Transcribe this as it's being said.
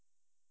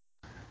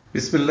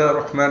بسم اللہ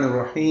الرحمن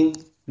الرحیم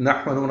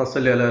نحمد و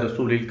نصلی علی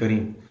رسول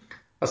الکریم۔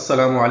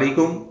 السلام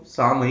علیکم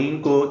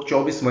سامعین کو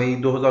 24 مئی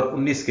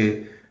 2019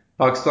 کے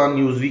پاکستان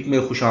نیوز ویک میں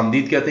خوش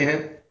آمدید کہتے ہیں۔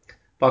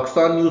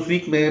 پاکستان نیوز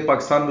ویک میں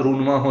پاکستان میں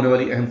رونما ہونے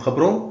والی اہم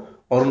خبروں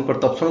اور ان پر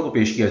تبصروں کو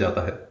پیش کیا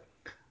جاتا ہے۔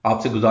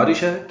 آپ سے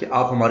گزارش ہے کہ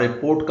آپ ہمارے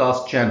pod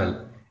cost channel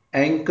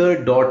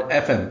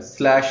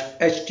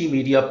anchor.fm/HT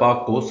Media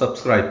Pak کو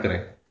سبسکرائب کریں۔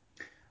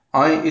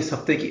 آئیں اس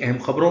ہفتے کی اہم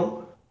خبروں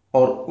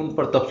اور ان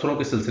پر تبصروں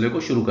کے سلسلے کو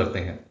شروع کرتے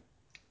ہیں۔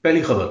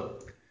 پہلی خبر،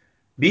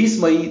 20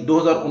 مئی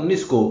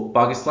 2019 کو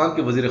پاکستان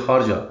کے وزیر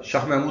خارجہ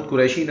شاہ محمود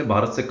قریشی نے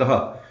بھارت سے کہا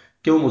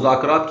کہ وہ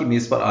مذاکرات کی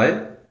میز پر آئے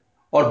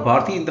اور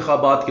بھارتی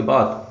انتخابات کے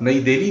بعد نئی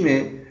دہلی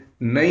میں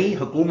نئی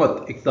حکومت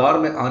اقتدار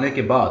میں آنے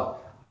کے بعد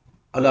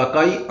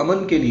علاقائی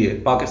امن کے لیے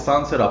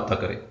پاکستان سے رابطہ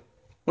کرے۔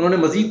 انہوں نے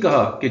مزید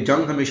کہا کہ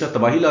جنگ ہمیشہ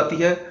تباہی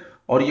لاتی ہے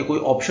اور یہ کوئی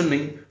آپشن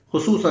نہیں،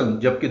 خصوصاً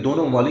جبکہ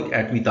دونوں ممالک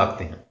ایٹمی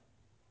طاقتیں ہیں۔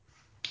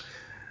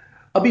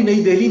 ابھی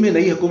نئی دہلی میں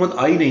نئی حکومت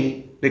آئی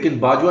نہیں، لیکن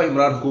باجوہ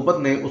عمران حکومت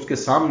نے اس کے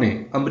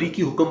سامنے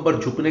امریکی حکم پر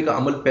جھکنے کا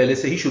عمل پہلے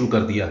سے ہی شروع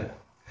کر دیا ہے۔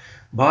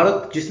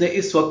 بھارت، جس نے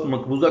اس وقت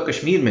مقبوضہ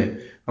کشمیر میں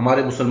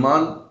ہمارے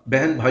مسلمان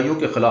بہن بھائیوں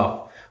کے خلاف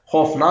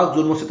خوفناک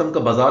ظلم و ستم کا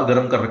بازار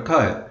گرم کر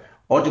رکھا ہے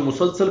اور جو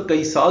مسلسل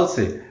کئی سال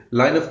سے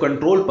لائن آف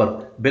کنٹرول پر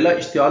بلا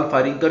اشتعال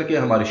فائرنگ کر کے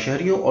ہمارے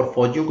شہریوں اور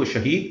فوجیوں کو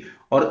شہید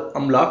اور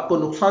املاک کو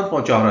نقصان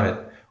پہنچا رہا ہے،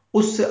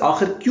 اس سے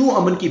آخر کیوں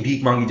امن کی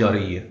بھیک مانگی جا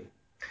رہی ہے؟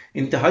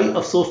 انتہائی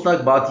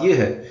افسوسناک بات یہ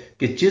ہے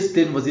کہ جس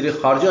دن وزیر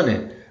خارجہ نے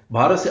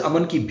بھارت سے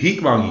امن کی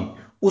بھیک مانگی،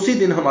 اسی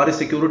دن ہمارے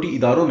سیکیورٹی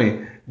اداروں نے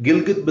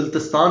گلگت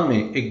بلتستان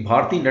میں ایک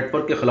بھارتی نیٹ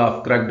ورک کے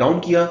خلاف کریک ڈاؤن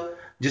کیا،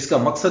 جس کا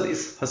مقصد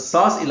اس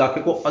حساس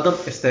علاقے کو عدم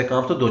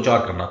استحکام سے دوچار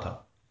کرنا تھا۔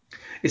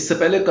 اس سے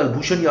پہلے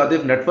کلبھوشن یادیو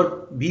نیٹ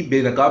ورک بھی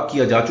بے نقاب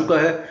کیا جا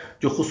چکا ہے،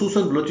 جو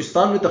خصوصاً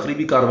بلوچستان میں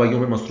تخریبی کارروائیوں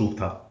میں مصروف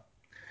تھا۔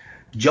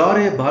 جا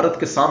رہے بھارت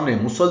کے سامنے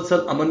مسلسل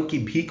امن کی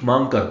بھیک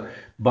مانگ کر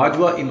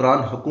باجوہ عمران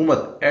حکومت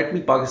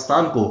ایٹمی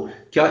پاکستان کو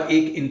کیا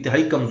ایک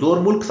انتہائی کمزور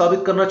ملک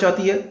ثابت کرنا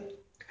چاہتی ہے؟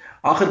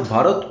 آخر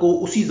بھارت کو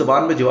اسی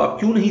زبان میں جواب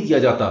کیوں نہیں دیا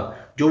جاتا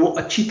جو وہ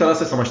اچھی طرح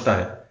سے سمجھتا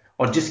ہے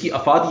اور جس کی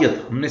افادیت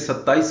ہم نے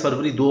 27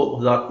 فروری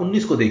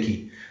 2019 کو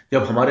دیکھی،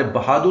 جب ہمارے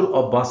بہادر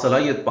اور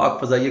باصلاحیت پاک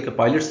فضائیہ کے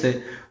پائلٹس نے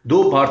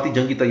 2 بھارتی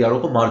جنگی طیاروں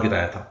کو مار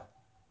گرایا تھا۔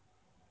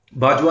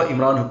 باجوہ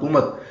عمران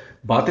حکومت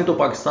باتیں تو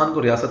پاکستان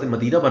کو ریاست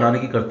مدینہ بنانے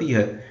کی کرتی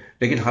ہے،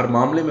 لیکن ہر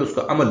معاملے میں اس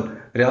کا عمل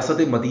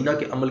ریاست مدینہ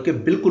کے عمل کے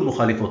بالکل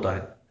مخالف ہوتا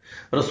ہے۔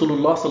 رسول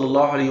اللہ صلی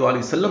اللہ علیہ وآلہ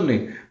وسلم نے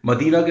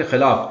مدینہ کے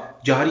خلاف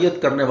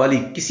جارحیت کرنے والی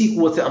کسی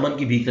قوت سے امن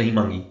کی بھیک نہیں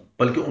مانگی،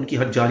 بلکہ ان کی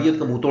ہر جارحیت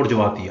کا منہ توڑ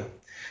جواب دیا۔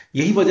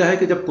 یہی وجہ ہے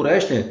کہ جب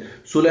قریش نے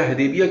صلح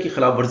حدیبیہ کی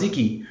خلاف ورزی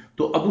کی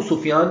تو ابو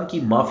سفیان کی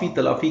معافی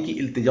تلافی کی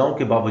التجاؤں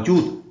کے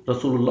باوجود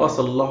رسول اللہ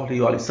صلی اللہ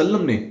علیہ وآلہ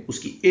وسلم نے اس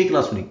کی ایک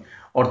نہ سنی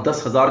اور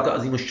 10,000 کا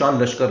عظیم الشان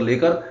لشکر لے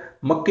کر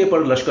مکے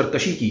پر لشکر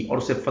کشی کی اور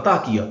اسے فتح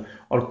کیا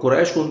اور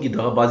قریش کو ان کی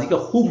دغا بازی کا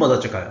خوب مزہ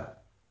چکھایا۔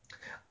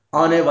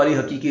 آنے والی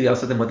حقیقی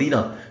ریاست مدینہ،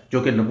 جو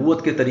کہ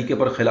نبوت کے طریقے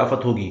پر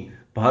خلافت ہوگی،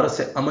 بھارت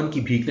سے امن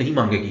کی بھیک نہیں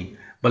مانگے گی،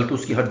 بلکہ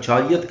اس کی ہر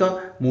جارحیت کا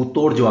منہ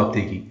توڑ جواب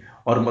دے گی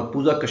اور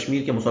مقبوضہ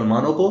کشمیر کے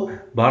مسلمانوں کو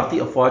بھارتی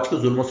افواج کے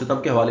ظلم و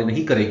ستم کے حوالے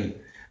نہیں کرے گی،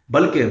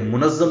 بلکہ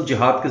منظم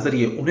جہاد کے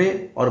ذریعے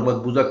انہیں اور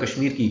مقبوضہ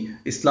کشمیر کی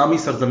اسلامی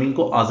سرزمین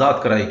کو آزاد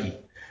کرائے گی،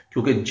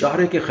 کیونکہ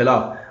جارحے کے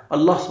خلاف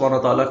اللہ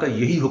سبحانہ تعالیٰ کا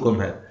یہی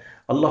حکم ہے۔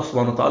 اللہ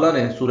سبحانہ تعالیٰ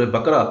نے سورہ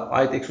بقرہ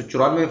آیت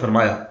 194 میں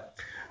فرمایا،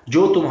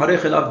 جو تمہارے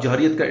خلاف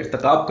جارحیت کا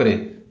ارتکاب کرے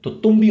تو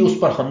تم بھی اس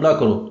پر حملہ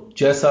کرو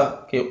جیسا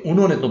کہ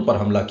انہوں نے تم پر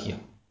حملہ کیا۔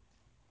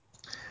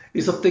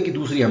 اس ہفتے کی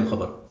دوسری اہم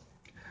خبر،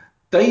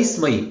 23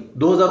 مئی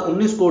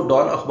 2019 کو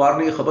ڈان اخبار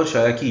نے یہ خبر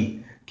شائع کی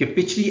کہ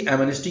پچھلی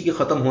ایمنسٹی کے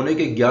ختم ہونے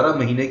کے 11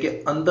 مہینے کے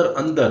اندر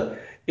اندر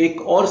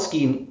ایک اور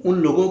اسکیم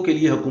ان لوگوں کے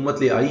لیے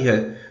حکومت لے آئی ہے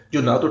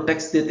جو نہ تو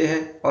ٹیکس دیتے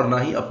ہیں اور نہ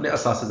ہی اپنے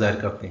اثاثے ظاہر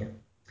کرتے ہیں۔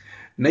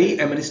 نئی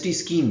ایمنسٹی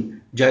اسکیم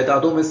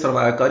جائیدادوں میں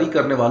سرمایہ کاری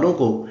کرنے والوں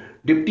کو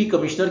ڈپٹی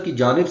کمشنر کی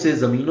جانب سے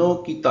زمینوں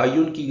کی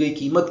تعین کی گئی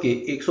قیمت کے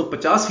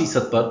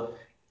 150% پر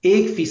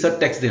 1%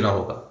 ٹیکس دینا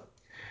ہوگا۔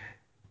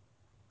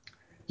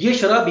 یہ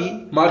شرح بھی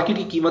مارکیٹ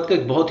کی قیمت کا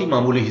ایک بہت ہی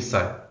معمولی حصہ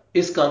ہے۔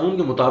 اس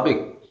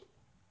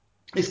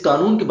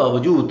قانون کے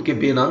باوجود کہ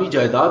بے نامی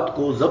جائیداد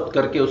کو ضبط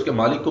کر کے اس کے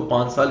مالک کو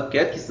 5 سال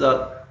قید کی سزا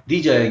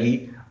دی جائے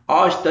گی،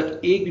 آج تک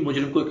ایک بھی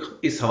مجرم کو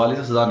اس حوالے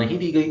سے سزا نہیں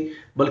دی گئی،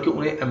 بلکہ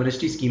انہیں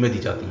ایمنسٹی اسکیمیں دی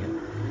جاتی ہیں۔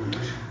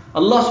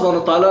 اللہ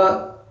سبحانہ تعالیٰ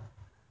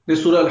نے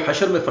سورہ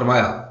الحشر میں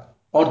فرمایا،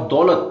 اور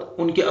دولت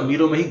ان کے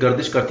امیروں میں ہی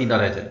گردش کرتی نہ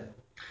رہ جائے۔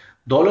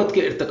 دولت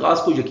کے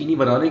ارتکاز کو یقینی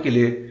بنانے کے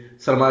لیے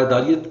سرمایہ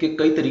داریت کے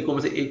کئی طریقوں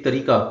میں سے ایک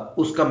طریقہ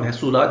اس کا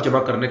محصولات جمع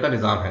کرنے کا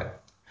نظام ہے۔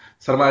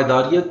 سرمایہ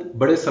داریت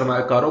بڑے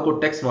سرمایہ کاروں کو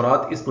ٹیکس مراد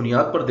اس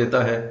بنیاد پر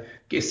دیتا ہے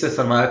کہ اس سے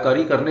سرمایہ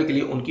کاری کرنے کے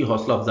لیے ان کی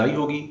حوصلہ افزائی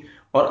ہوگی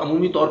اور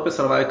عمومی طور پر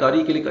سرمایہ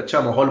کاری کے لیے ایک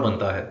اچھا ماحول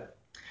بنتا ہے۔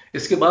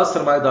 اس کے بعد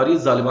سرمایہ داری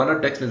ظالمانہ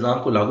ٹیکس نظام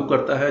کو لاگو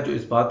کرتا ہے جو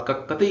اس بات کا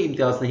قطعی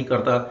امتیاز نہیں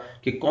کرتا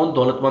کہ کون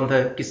دولت مند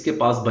ہے، کس کے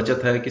پاس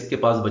بچت ہے، کس کے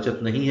پاس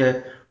بچت نہیں ہے،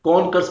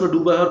 کون قرض میں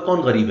ڈوبا ہے اور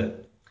کون غریب ہے۔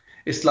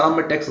 اسلام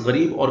میں ٹیکس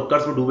غریب اور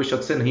قرض میں ڈوبے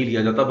شخص سے نہیں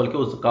لیا جاتا، بلکہ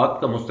وہ زکوٰۃ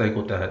کا مستحق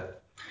ہوتا ہے۔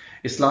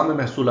 اسلام میں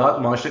محصولات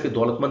معاشرے کے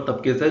دولت مند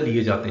طبقے سے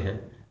لیے جاتے ہیں۔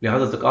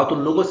 لہذا زکوٰۃ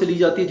ان لوگوں سے لی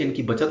جاتی ہے جن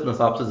کی بچت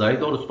نصاب سے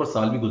زائد ہو اور اس پر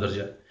سال بھی گزر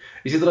جائے۔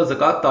 اسی طرح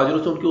زکوٰۃ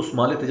تاجروں سے ان کے اس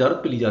مال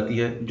تجارت پہ لی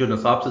جاتی ہے جو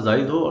نصاب سے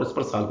زائد ہو اور اس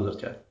پر سال گزر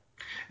جائے۔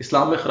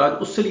 اسلام میں خراج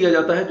اس سے لیا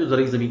جاتا ہے جو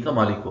زرعی زمین کا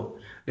مالک ہو،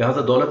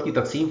 لہذا دولت کی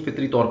تقسیم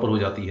فطری طور پر ہو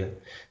جاتی ہے۔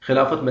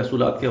 خلافت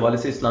محصولات کے حوالے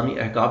سے اسلامی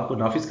احکام کو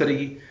نافذ کرے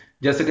گی،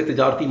 جیسے کہ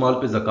تجارتی مال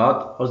پہ زکوٰۃ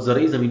اور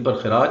زرعی زمین پر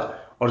خراج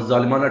اور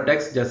ظالمانہ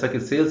ٹیکس جیسا کہ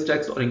سیلز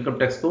ٹیکس اور انکم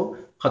ٹیکس کو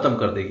ختم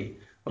کر دے گی۔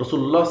 رسول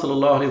اللہ صلی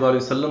اللہ علیہ وآلہ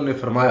وسلم نے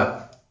فرمایا،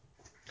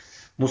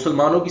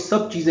 مسلمانوں کی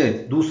سب چیزیں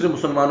دوسرے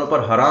مسلمانوں پر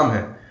حرام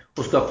ہیں،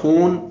 اس کا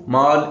خون،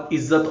 مال،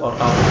 عزت اور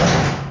آبرو۔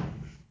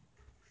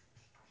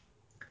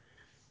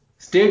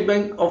 اسٹیٹ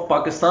بینک آف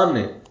پاکستان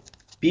نے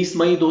 20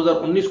 مئی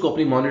 2019 کو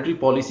اپنی مانیٹری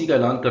پالیسی کا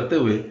اعلان کرتے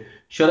ہوئے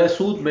شرح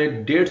سود میں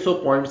 150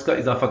 پوائنٹس کا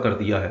اضافہ کر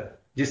دیا ہے،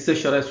 جس سے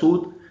شرح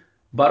سود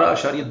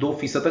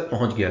 12.2% تک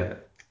پہنچ گیا ہے۔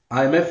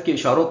 IMF کے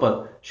اشاروں پر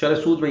شرح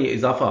سود میں یہ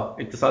اضافہ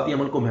اقتصادی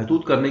عمل کو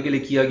محدود کرنے کے لیے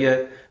کیا گیا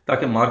ہے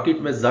تاکہ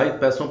مارکیٹ میں زائد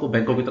پیسوں کو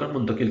بینکوں کی طرف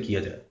منتقل کیا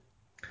جائے۔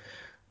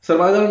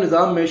 سرمایہ دار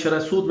نظام میں شرح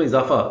سود میں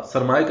اضافہ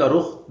سرمایہ کا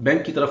رخ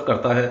بینک کی طرف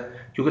کرتا ہے،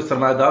 کیونکہ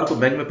سرمایہ دار کو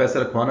بینک میں پیسے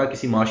رکھوانا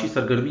کسی معاشی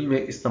سرگرمی میں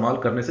استعمال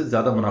کرنے سے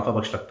زیادہ منافع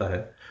بخش لگتا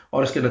ہے،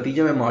 اور اس کے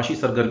نتیجے میں معاشی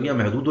سرگرمیاں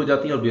محدود ہو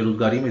جاتی ہیں اور بے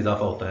روزگاری میں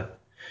اضافہ ہوتا ہے۔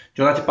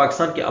 چنانچہ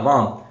پاکستان کے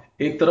عوام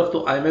ایک طرف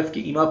تو IMF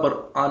کی ایما پر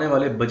آنے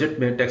والے بجٹ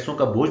میں ٹیکسوں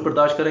کا بوجھ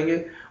برداشت کریں گے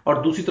اور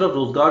دوسری طرف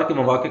روزگار کے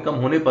مواقع کم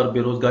ہونے پر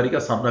بے روزگاری کا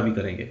سامنا بھی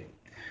کریں گے۔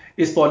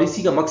 اس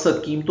پالیسی کا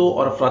مقصد قیمتوں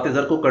اور افراط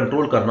زر کو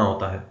کنٹرول کرنا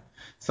ہوتا ہے۔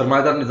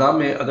 سرمایہ دار نظام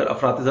میں اگر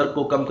افراط زر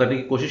کو کم کرنے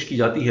کی کوشش کی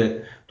جاتی ہے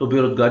تو بے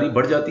روزگاری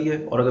بڑھ جاتی ہے،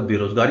 اور اگر بے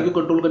روزگاری کو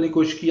کنٹرول کرنے کی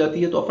کوشش کی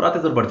جاتی ہے تو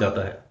افراط زر بڑھ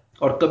جاتا ہے،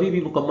 اور کبھی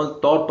بھی مکمل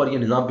طور پر یہ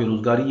نظام بے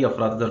روزگاری یا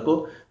افراط زر کو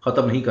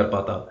ختم نہیں کر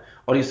پاتا،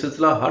 اور یہ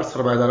سلسلہ ہر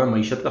سرمایہ دارانہ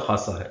معیشت کا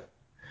خاصہ ہے۔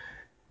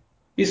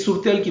 اس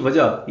صورتحال کی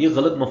وجہ یہ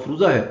غلط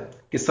مفروضہ ہے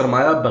کہ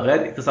سرمایہ بغیر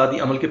اقتصادی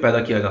عمل کے پیدا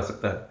کیا جا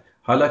سکتا ہے،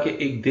 حالانکہ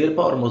ایک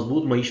دیرپا اور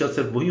مضبوط معیشت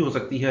صرف وہی ہو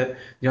سکتی ہے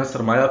جہاں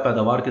سرمایہ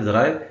پیداوار کے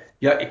ذرائع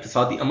یا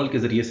اقتصادی عمل کے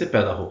ذریعے سے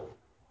پیدا ہو۔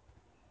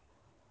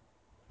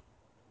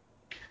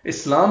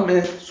 اسلام میں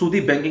سودی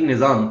بینکنگ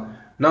نظام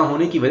نہ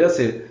ہونے کی وجہ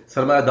سے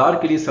سرمایہ دار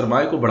کے لیے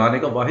سرمایہ کو بڑھانے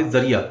کا واحد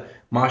ذریعہ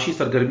معاشی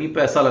سرگرمی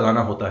پیسہ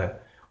لگانا ہوتا ہے،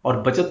 اور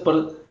بچت پر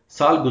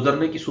سال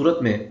گزرنے کی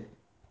صورت میں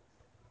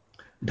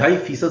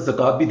 2.5%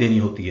 زکوٰۃ بھی دینی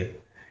ہوتی ہے۔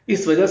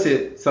 اس وجہ سے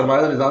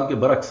سرمایہ دار نظام کے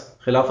برعکس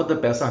خلافت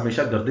میں پیسہ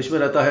ہمیشہ گردش میں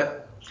رہتا ہے،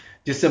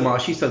 جس سے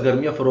معاشی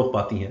سرگرمیاں فروغ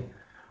پاتی ہیں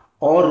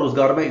اور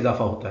روزگار میں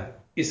اضافہ ہوتا ہے۔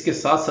 اس کے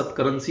ساتھ ساتھ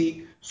کرنسی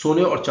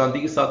سونے اور چاندی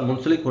کے ساتھ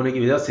منسلک ہونے کی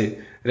وجہ سے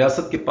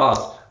ریاست کے پاس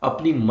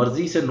اپنی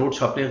مرضی سے نوٹ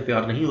چھاپنے کا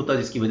اختیار نہیں ہوتا،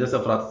 جس کی وجہ سے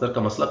افراط زر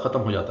کا مسئلہ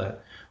ختم ہو جاتا ہے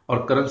اور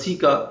کرنسی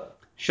کا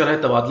شرح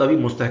تبادلہ بھی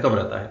مستحکم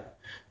رہتا ہے۔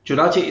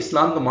 چنانچہ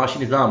اسلام کا معاشی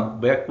نظام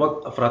بیک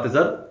وقت افراط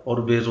زر اور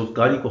بے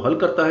روزگاری کو حل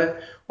کرتا ہے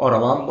اور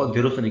عوام کو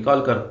اندھیروں سے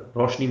نکال کر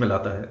روشنی میں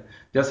لاتا ہے،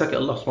 جیسا کہ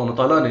اللہ سبحانہ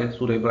وتعالیٰ نے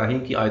سورہ ابراہیم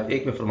کی آیت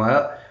 1 میں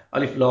فرمایا،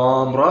 الف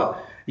لام را،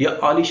 یہ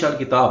عالی شان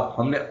کتاب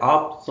ہم نے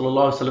آپ صلی اللہ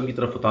علیہ وسلم کی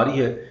طرف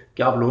اتاری ہے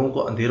کہ آپ لوگوں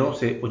کو اندھیروں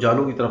سے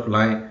اجالوں کی طرف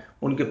لائیں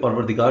ان کے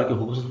پروردگار کے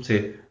حکم سے،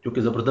 جو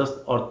کہ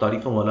زبردست اور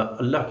تعریفوں والا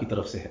اللہ کی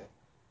طرف سے ہے۔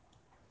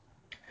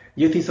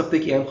 یہ تھی اس ہفتے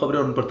کی اہم خبریں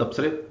اور ان پر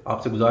تبصرے۔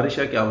 آپ سے گزارش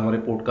ہے کہ آپ ہمارے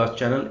پوڈ کاسٹ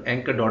چینل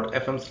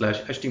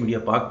anchor.fm/htmedia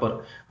پر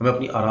ہمیں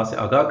اپنی آراء سے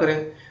آگاہ کریں۔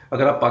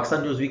 اگر آپ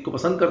پاکستان نیوز ویک کو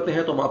پسند کرتے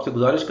ہیں تو ہم آپ سے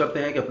گزارش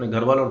کرتے ہیں کہ اپنے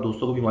گھر والوں اور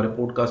دوستوں کو بھی ہمارے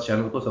پوڈ کاسٹ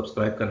چینل کو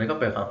سبسکرائب کرنے کا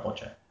پیغام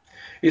پہنچائیں۔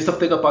 اس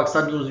ہفتے کا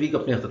پاکستان نیوز ویک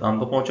اپنے اختتام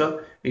کو پہنچا۔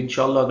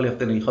 انشاءاللہ اگلے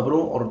ہفتے نئی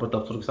خبروں اور ان پر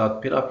تبصروں کے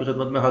ساتھ پھر آپ کی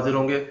خدمت میں حاضر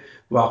ہوں گے۔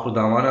 وآخر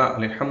دعوانا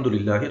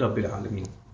الحمدللہ رب العالمین۔